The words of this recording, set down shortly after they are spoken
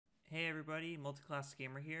Hey everybody, Multiclass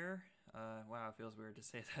Gamer here. Wow, it feels weird to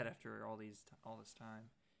say that after all this time.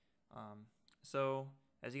 Um, so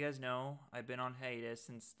as you guys know, I've been on hiatus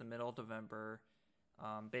since the middle of November.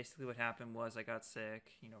 Basically, what happened was I got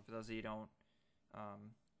sick. For those of you who don't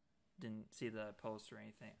um, didn't see the post or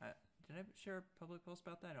anything, did I share a public post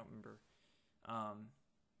about that? I don't remember. Um,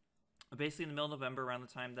 Basically, in the middle of November, around the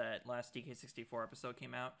time that last DK64 episode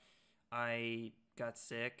came out, I got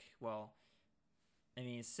sick. Well, I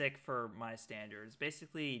mean, sick for my standards.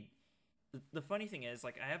 Basically, the funny thing is,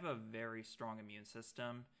 like, I have a very strong immune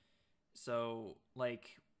system. So,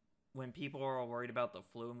 like, when people are all worried about the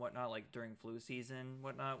flu and whatnot, like during flu season,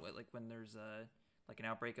 whatnot, like when there's an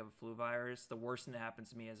outbreak of a flu virus, the worst thing that happens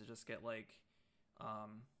to me is I just get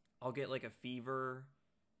um, I'll get like a fever,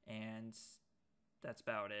 and that's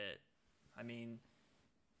about it. I mean,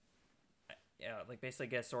 yeah, like basically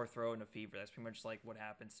get a sore throat and a fever. That's pretty much like what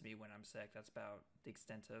happens to me when I'm sick. That's about the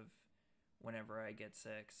extent of whenever I get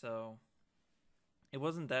sick. So it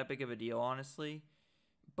wasn't that big of a deal, honestly.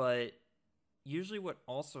 But usually, what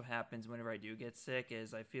also happens whenever I do get sick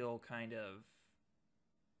is I feel kind of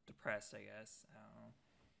depressed, I guess. I don't know.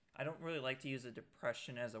 I don't really like to use a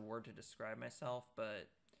depression as a word to describe myself, but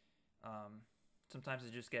um, sometimes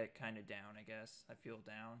I just get kind of down, I guess. I feel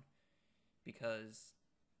down because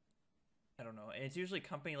I don't know. And it's usually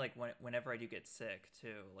company like whenever I do get sick,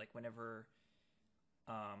 too. Like, whenever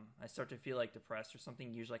I start to feel like depressed or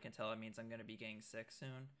something, usually I can tell it means I'm going to be getting sick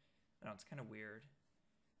soon. I know it's kind of weird.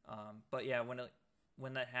 But yeah,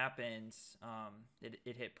 when that happened,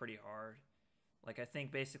 it hit pretty hard. Like I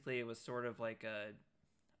think basically it was sort of like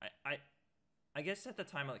I guess at the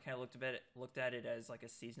time I kind of looked at it as like a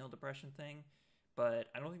seasonal depression thing, but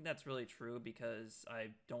I don't think that's really true because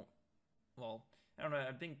well I don't know,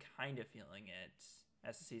 I've been kind of feeling it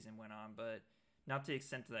as the season went on, but not to the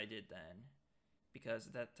extent that I did then, because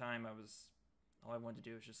at that time all I wanted to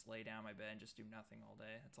do was just lay down in my bed and just do nothing all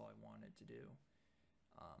day. That's all I wanted to do.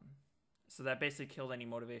 Um, so that basically killed any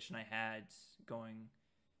motivation I had going,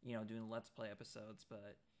 doing Let's Play episodes.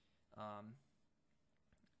 But,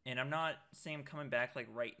 and I'm not saying I'm coming back like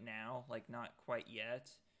right now, like not quite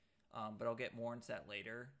yet. But I'll get more into that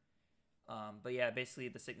later. But yeah, basically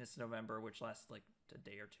the sickness in November, which lasted like a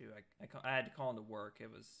day or two, I had to call into work.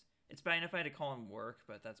 It's bad enough I had to call in work,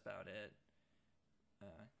 but that's about it.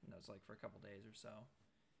 It was like for a couple days or so.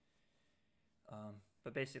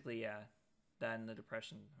 But basically, yeah, that and the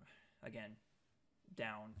depression, again,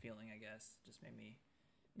 down feeling, I guess, just made me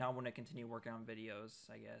not want to continue working on videos,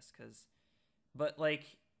 I guess, but like,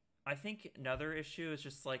 I think another issue is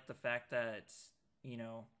just like the fact that, you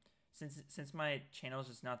know, since my channel is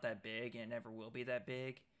just not that big and it never will be that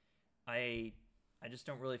big, I I just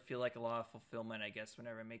don't really feel like a lot of fulfillment, I guess,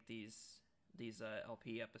 whenever I make these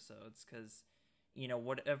LP episodes, because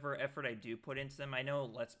whatever effort I do put into them, I know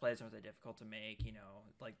Let's Plays aren't that difficult to make.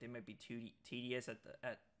 Like they might be too tedious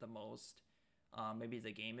at the most. Maybe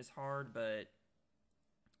the game is hard, but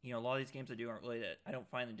a lot of these games I do aren't really that. I don't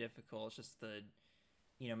find them difficult. It's just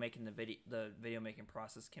making the video making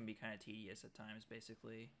process can be kind of tedious at times.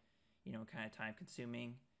 Basically, kind of time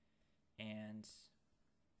consuming, and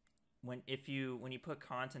when you put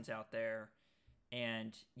content out there,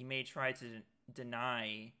 and you may try to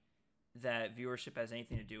deny that viewership has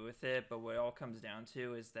anything to do with it, but what it all comes down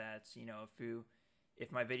to is that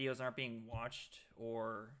if my videos aren't being watched,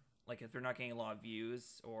 or like if they're not getting a lot of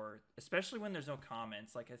views, or especially when there's no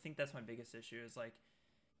comments, like I think that's my biggest issue is like,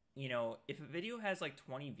 if a video has like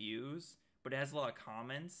 20 views but it has a lot of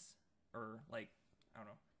comments, or like, I don't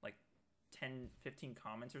know, like 10, 15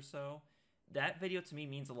 comments or so, that video to me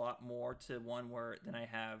means a lot more to one where than I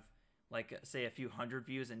have like say a few hundred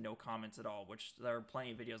views and no comments at all, which there are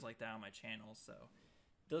plenty of videos like that on my channel. So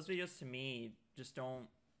those videos to me just don't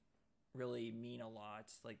really mean a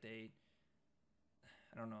lot. Like I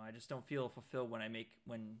don't know, I just don't feel fulfilled when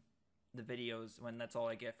the videos, when that's all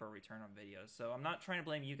I get for a return on videos. So I'm not trying to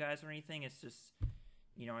blame you guys or anything. It's just,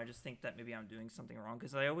 I just think that maybe I'm doing something wrong,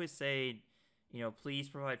 because I always say, please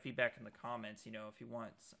provide feedback in the comments, if you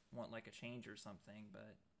want like a change or something.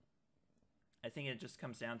 But I think it just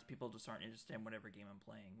comes down to people just aren't interested in whatever game I'm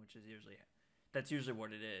playing, which is usually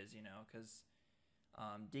what it is, because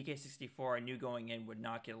DK64 I knew going in would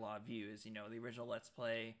not get a lot of views. The original Let's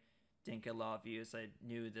Play didn't get a lot of views. I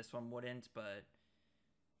knew this one wouldn't, but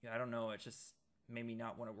yeah, I don't know. It just made me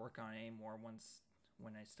not want to work on it anymore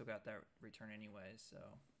when I still got that return anyway. So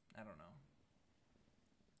I don't know.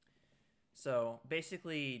 So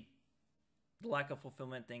basically, the lack of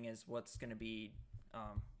fulfillment thing is what's going to be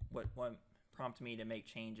what prompt me to make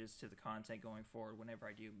changes to the content going forward whenever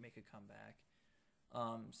I do make a comeback.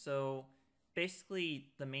 So basically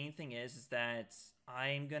the main thing is that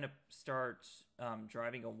I'm gonna start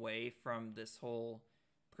driving away from this whole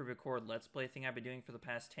pre-record Let's Play thing I've been doing for the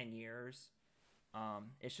past 10 years.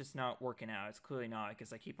 It's just not working out. It's clearly not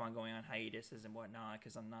because I keep on going on hiatuses and whatnot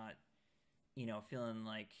because I'm not, feeling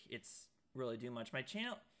like it's really doing much. My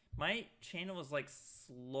channel is like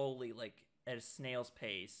slowly, like at a snail's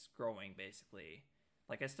pace, growing basically.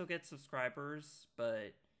 Like I still get subscribers,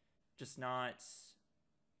 but just not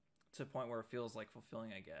to a point where it feels like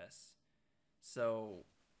fulfilling, I guess. So,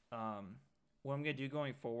 what I'm gonna do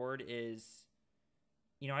going forward is,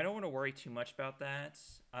 I don't want to worry too much about that,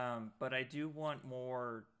 but I do want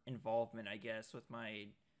more involvement, I guess, with my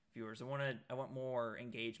viewers. I want more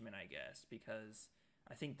engagement, I guess, because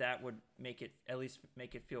I think that would make it at least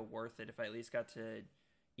make it feel worth it if I at least got to,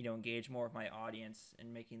 engage more of my audience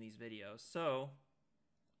in making these videos. So,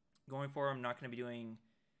 going forward, I'm not going to be doing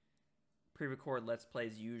pre-record Let's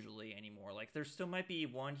Plays usually anymore. Like, there still might be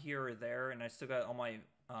one here or there, and I still got all my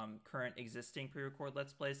current existing pre-record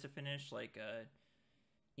Let's Plays to finish, like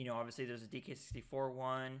obviously there's a DK64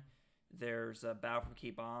 one, there's a Battle from Key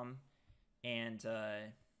Bomb, and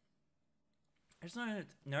there's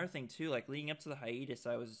another thing too. Like leading up to the hiatus,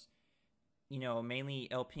 I was, mainly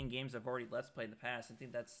LPing games I've already Let's Played in the past. I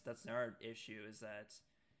think that's another issue is that,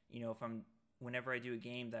 if whenever I do a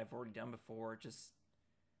game that I've already done before, just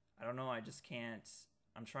I don't know, I just can't.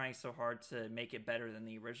 I'm trying so hard to make it better than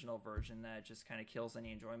the original version that it just kind of kills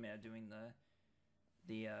any enjoyment of doing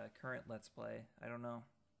the current Let's Play. I don't know.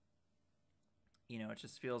 It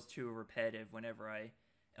just feels too repetitive whenever I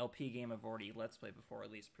LP game I've already Let's Play before,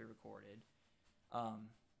 at least pre-recorded.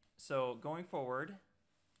 So going forward,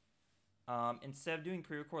 instead of doing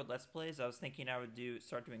pre-record Let's Plays, I was thinking I would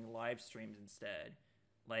start doing live streams instead.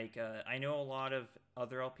 Like, I know a lot of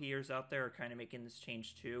other LPers out there are kind of making this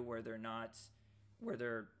change too, where they're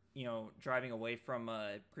driving away from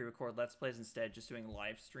pre-record Let's Plays, instead just doing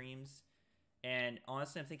live streams. And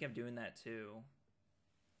honestly, I'm thinking of doing that too.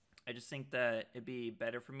 I just think that it'd be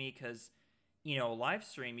better for me because, live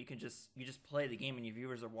stream, you just play the game and your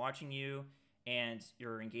viewers are watching you and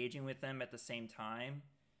you're engaging with them at the same time.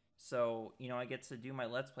 So, I get to do my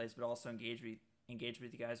Let's Plays, but also engage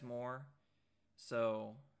with you guys more.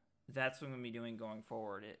 So that's what I'm going to be doing going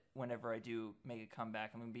forward. Whenever I do make a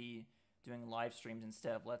comeback, I'm going to be doing live streams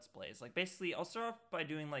instead of Let's Plays. Like, basically, I'll start off by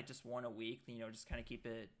doing, like, just one a week, just kind of keep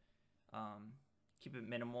it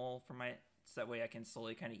minimal so that way I can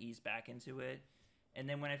slowly kind of ease back into it. And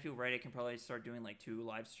then when I feel ready, I can probably start doing, like, 2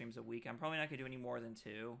 live streams a week. I'm probably not going to do any more than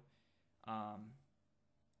 2.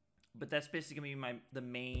 But that's basically going to be the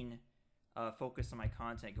main focus on my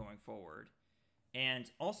content going forward.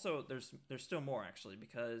 And also, there's still more, actually,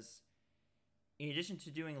 because in addition to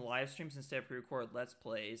doing live streams instead of pre-record Let's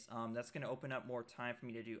Plays, that's going to open up more time for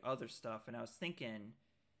me to do other stuff. And I was thinking,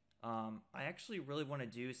 I actually really want to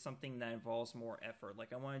do something that involves more effort.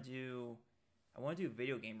 Like, I want to do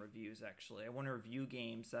video game reviews, actually. I want to review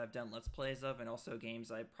games that I've done Let's Plays of, and also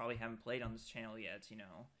games I probably haven't played on this channel yet,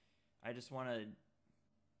 I just want to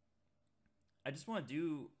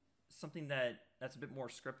do something that's a bit more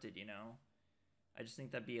scripted, I just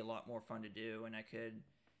think that'd be a lot more fun to do, and I could,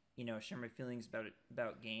 share my feelings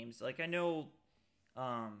about games. Like, I know,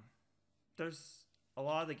 there's a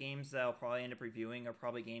lot of the games that I'll probably end up reviewing are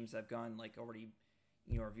probably games I've gone, like, already,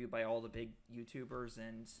 reviewed by all the big YouTubers,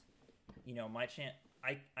 and, my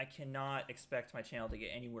I cannot expect my channel to get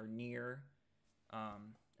anywhere near,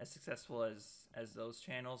 as successful as those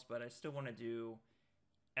channels, but I still want to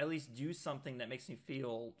at least do something that makes me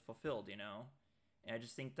feel fulfilled, And I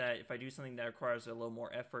just think that if I do something that requires a little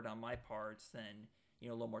more effort on my parts, then, a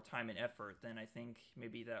little more time and effort, then I think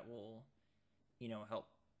maybe that will, help,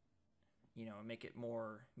 make it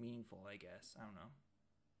more meaningful, I guess. I don't know.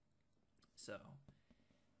 So,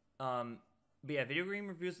 but yeah, video game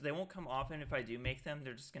reviews, they won't come often if I do make them.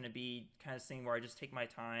 They're just going to be kind of thing where I just take my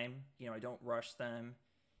time, I don't rush them,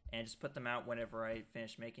 and just put them out whenever I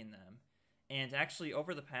finish making them. And actually,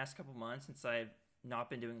 over the past couple months, since I've not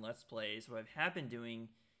been doing Let's Plays, what I have been doing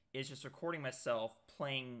is just recording myself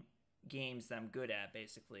playing games that I'm good at,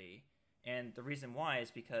 basically. And the reason why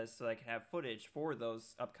is because so I can have footage for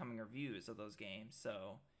those upcoming reviews of those games.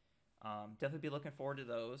 So definitely be looking forward to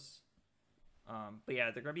those. But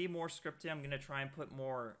yeah, they're going to be more scripted. I'm going to try and put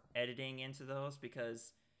more editing into those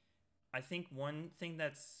because I think one thing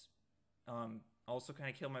that's also kind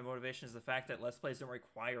of killed my motivation is the fact that Let's Plays don't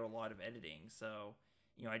require a lot of editing. So,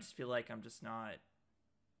 I just feel like I'm just not,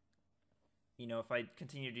 if I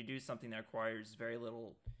continue to do something that requires very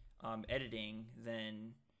little editing,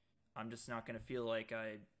 then I'm just not going to feel like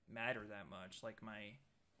I matter that much. Like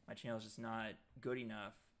my channel is just not good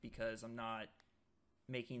enough because I'm not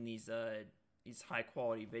making these high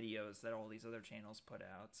quality videos that all these other channels put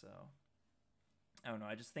out. So I don't know.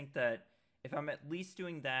 I just think that if I'm at least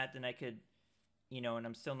doing that, then I could, and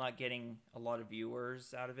I'm still not getting a lot of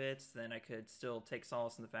viewers out of it, then I could still take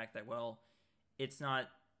solace in the fact that, well, it's not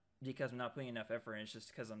because I'm not putting enough effort in. It's just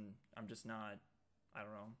because I'm just not, I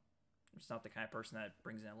don't know. I'm just not the kind of person that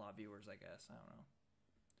brings in a lot of viewers, I guess.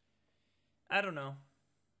 I don't know.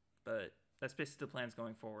 But that's basically the plans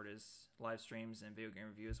going forward, is live streams and video game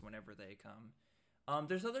reviews whenever they come.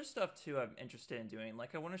 There's other stuff too I'm interested in doing.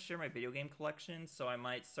 Like, I want to share my video game collection, so I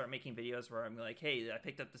might start making videos where I'm like, hey, I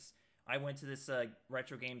picked up this. I went to this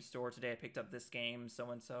retro game store today. I picked up this game,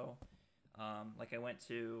 so and so. Like, I went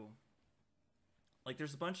to. Like,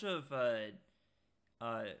 there's a bunch of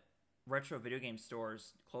retro video game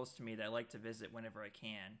stores close to me that I like to visit whenever I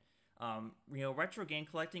can. Retro game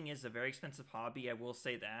collecting is a very expensive hobby. I will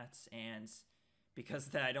say that, and because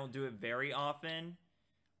of that, I don't do it very often.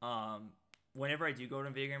 Whenever I do go to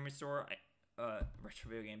a video game store, retro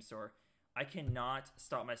video game store, I cannot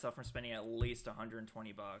stop myself from spending at least $120.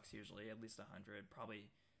 Usually, at least 100, probably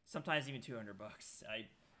sometimes even $200.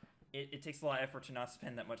 It takes a lot of effort to not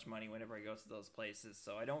spend that much money whenever I go to those places,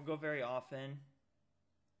 so I don't go very often.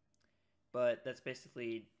 But that's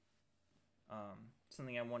basically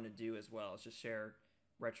something I want to do as well, is just share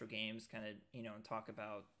retro games, kind of, and talk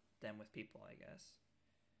about them with people, I guess.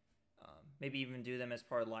 Maybe even do them as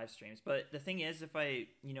part of live streams. But the thing is, if I,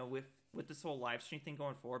 with this whole live stream thing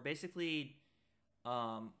going forward, basically,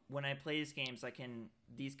 when I play these games,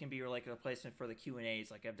 these can be like a replacement for the Q&As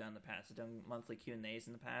like I've done in the past. I've done monthly Q&As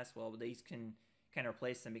in the past. Well, these can kind of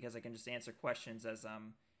replace them because I can just answer questions as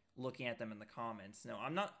I'm looking at them in the comments. No,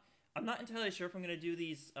 I'm not entirely sure if I'm going to do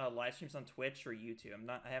these live streams on Twitch or YouTube.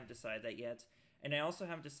 I haven't decided that yet. And I also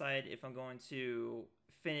haven't decided if I'm going to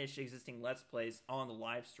finish existing Let's Plays on the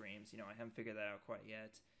live streams. I haven't figured that out quite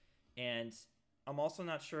yet. And I'm also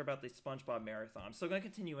not sure about the SpongeBob Marathon. I'm still going to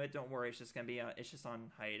continue it. Don't worry. It's just going to be it's just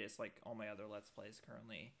on hiatus like all my other Let's Plays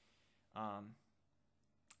currently.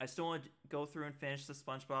 I still want to go through and finish the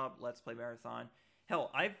SpongeBob Let's Play Marathon.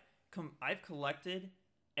 Hell, I've collected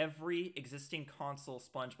every existing console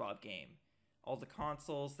SpongeBob game. All the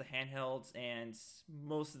consoles, the handhelds, and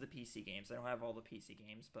most of the PC games. I don't have all the PC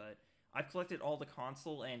games, but I've collected all the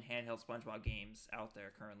console and handheld SpongeBob games out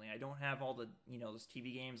there currently. I don't have all the, those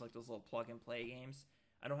TV games, like those little plug-and-play games.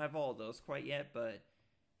 I don't have all of those quite yet, but,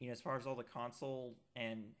 as far as all the console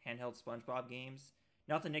and handheld SpongeBob games,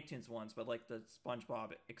 not the Nicktoons ones, but like the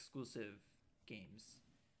SpongeBob exclusive games,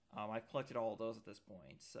 I've collected all of those at this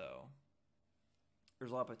point, so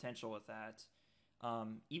there's a lot of potential with that.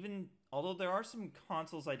 Even although there are some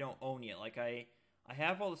consoles I don't own yet, like I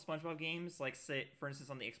have all the SpongeBob games, like, say, for instance,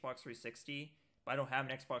 on the Xbox 360, but I don't have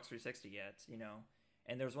an Xbox 360 yet,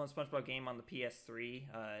 And there's one SpongeBob game on the PS3,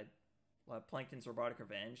 Plankton's Robotic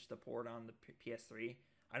Revenge, the port on the PS3.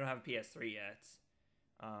 I don't have a PS3 yet.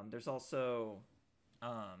 There's also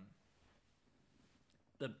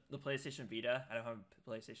the PlayStation Vita. I don't have a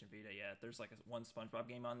PlayStation Vita yet. There's like one SpongeBob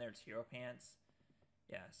game on there. It's Hero Pants.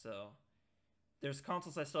 Yeah, so there's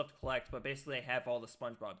consoles I still have to collect, but basically I have all the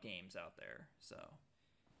SpongeBob games out there, so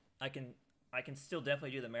I can still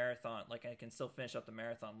definitely do the marathon. Like, I can still finish up the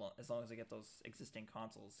marathon as long as I get those existing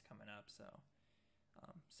consoles coming up. So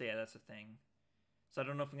yeah, that's the thing. So I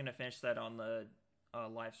don't know if I'm gonna finish that on the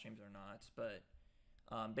live streams or not, but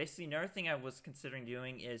basically another thing I was considering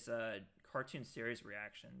doing is cartoon series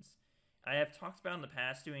reactions. I have talked about in the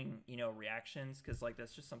past doing reactions because like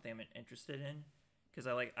that's just something I'm interested in. Because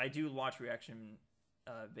I do watch reaction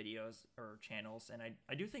videos or channels, and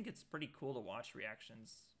I do think it's pretty cool to watch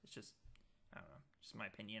reactions. It's just, I don't know, just my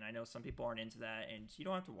opinion. I know some people aren't into that, and you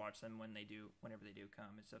don't have to watch them whenever they do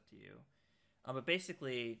come. It's up to you. But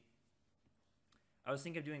basically, I was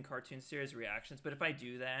thinking of doing cartoon series reactions, but if I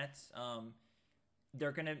do that,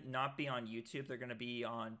 they're going to not be on YouTube. They're going to be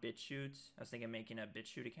on BitChute. I was thinking of making a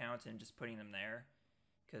BitChute account and just putting them there,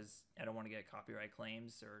 because I don't want to get copyright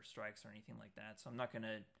claims or strikes or anything like that. So I'm not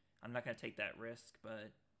gonna take that risk.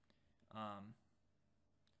 But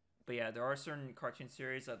yeah, there are certain cartoon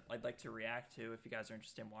series that I'd like to react to if you guys are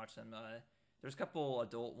interested in watching them. There's a couple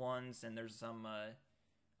adult ones, and there's some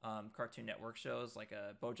Cartoon Network shows like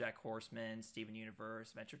BoJack Horseman, Steven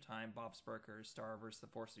Universe, Adventure Time, Bob's Burgers, Starverse, The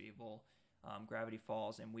Force of Evil, Gravity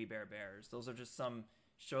Falls, and We Bare Bears. Those are just some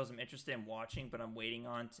shows I'm interested in watching, but I'm waiting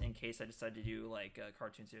on in case I decide to do like a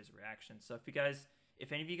cartoon series reaction. So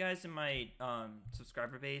if any of you guys in my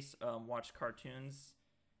subscriber base watch cartoons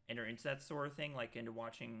and are into that sort of thing, like into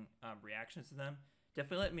watching reactions to them,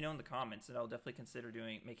 definitely let me know in the comments, and I'll definitely consider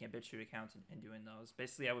making a BitChute account and doing those.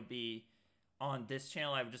 Basically, I would be on this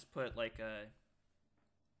channel, I would just put like a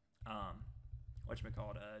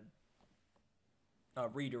whatchamacallit,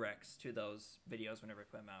 redirects to those videos whenever I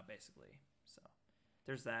put them out, basically. So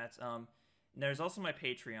there's that. There's also my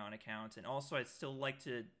Patreon account, and also I'd still like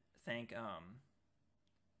to thank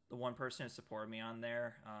the one person who supported me on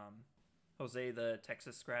there, Jose the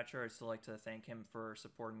Texas Scratcher. I'd still like to thank him for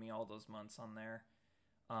supporting me all those months on there.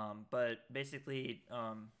 But basically,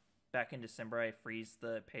 back in December, I freeze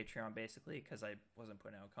the Patreon basically because I wasn't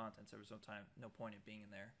putting out content, so there was no point of being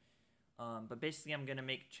in there. But basically, I'm gonna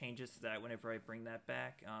make changes to that whenever I bring that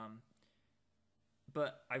back.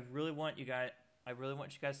 But I really want you guys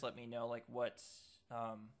to let me know like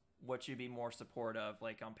what you'd be more support of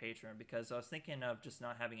like on Patreon, because I was thinking of just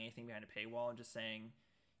not having anything behind a paywall and just saying,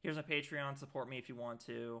 here's my Patreon, support me if you want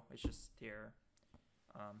to. It's just here.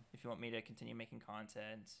 If you want me to continue making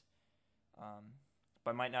content.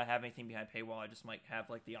 But I might not have anything behind paywall. I just might have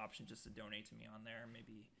like the option just to donate to me on there,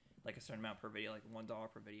 maybe like a certain amount per video, like $1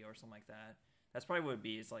 per video or something like that. That's probably what it would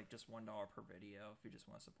be, is like just $1 per video if you just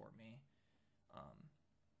want to support me.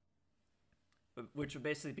 Which would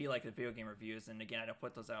basically be like the video game reviews, and again, I don't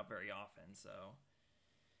put those out very often, so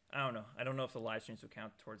I don't know. I don't know if the live streams would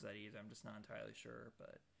count towards that either. I'm just not entirely sure,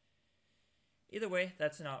 but either way,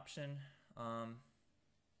 that's an option.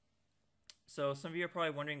 So some of you are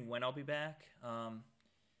probably wondering when I'll be back.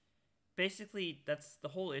 Basically, that's the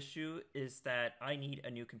whole issue, is that I need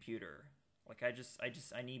a new computer. Like I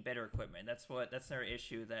need better equipment. That's another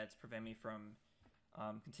issue that's preventing me from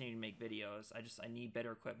continuing to make videos. I need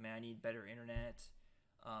better equipment. I need better internet.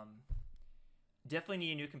 Definitely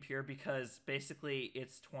need a new computer, because basically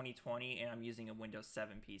it's 2020 and I'm using a Windows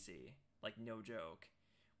 7 PC. Like, no joke.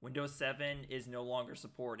 Windows 7 is no longer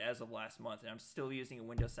supported as of last month, and I'm still using a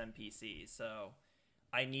Windows 7 PC, so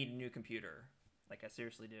I need a new computer. Like, I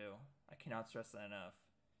seriously do. I cannot stress that enough.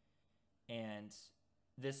 And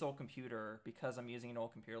this old computer, because I'm using an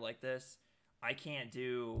old computer like this, I can't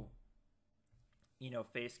do,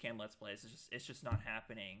 face cam Let's Plays. It's just not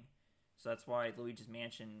happening. So that's why Luigi's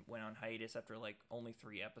Mansion went on hiatus after, like, only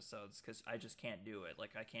 3 episodes, because I just can't do it.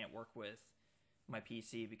 Like, I can't work with my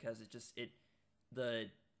PC, because the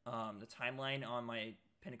timeline on my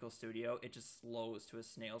Pinnacle Studio, it just slows to a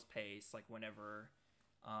snail's pace, like whenever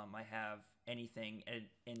I have anything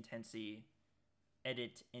edit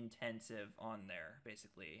intensive on there,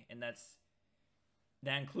 basically. And that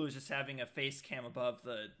includes just having a face cam above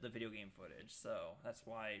the video game footage. So that's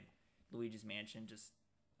why Luigi's Mansion just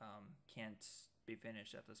can't be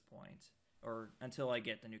finished at this point, or until I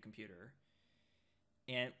get the new computer.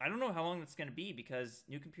 And I don't know how long that's going to be, because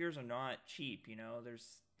new computers are not cheap,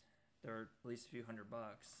 they're at least a few $100.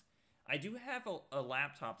 I do have a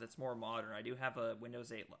laptop that's more modern. I do have a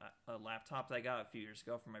Windows 8 laptop that I got a few years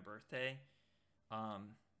ago for my birthday.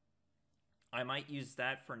 I might use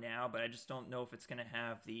that for now, but I just don't know if it's going to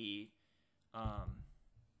have the...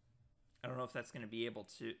 I don't know if that's going to be able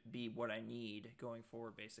to be what I need going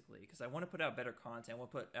forward, basically. Because I want to put out better content. I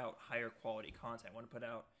want to put out higher quality content. I want to put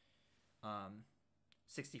out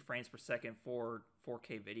 60 frames per second for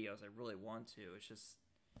 4K videos. I really want to. It's just...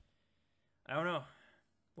 I don't know.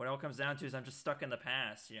 What it all comes down to is I'm just stuck in the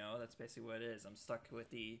past, That's basically what it is. I'm stuck with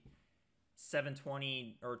the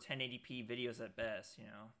 720 or 1080p videos at best,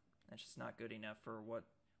 That's just not good enough for what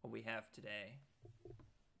we have today.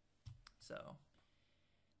 So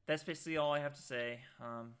that's basically all I have to say.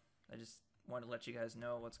 I just wanted to let you guys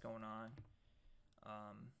know what's going on.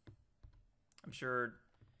 I'm sure...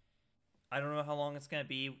 I don't know how long it's going to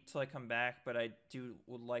be till I come back, but I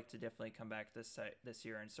would like to definitely come back this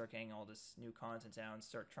year and start getting all this new content out and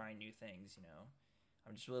start trying new things,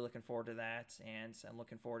 I'm just really looking forward to that, and I'm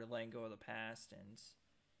looking forward to letting go of the past. And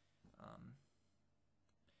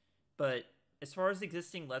but as far as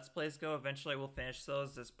existing Let's Plays go, eventually I will finish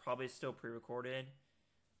those. That's probably still pre-recorded.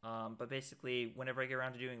 But basically, whenever I get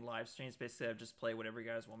around to doing live streams, basically I'll just play whatever you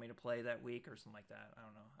guys want me to play that week or something like that. I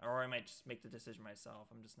don't know. Or I might just make the decision myself.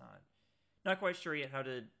 I'm just not quite sure yet how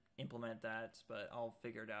to implement that, but I'll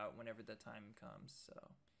figure it out whenever the time comes. So,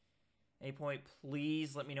 any point,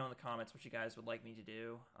 please let me know in the comments what you guys would like me to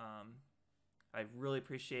do. I really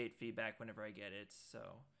appreciate feedback whenever I get it. So,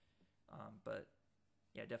 but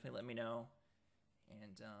yeah, definitely let me know,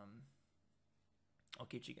 and I'll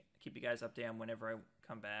keep you guys updated on whenever I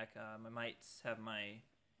come back. I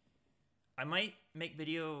might make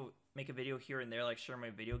a video here and there, like share my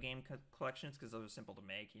video game collections, because those are simple to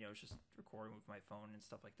make. It's just recording with my phone and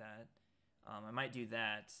stuff like that. I might do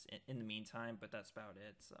that in the meantime, but that's about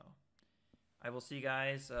it. So I will see you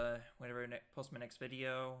guys whenever I post my next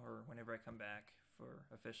video, or whenever I come back for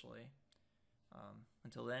officially.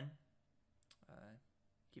 Until then,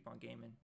 keep on gaming.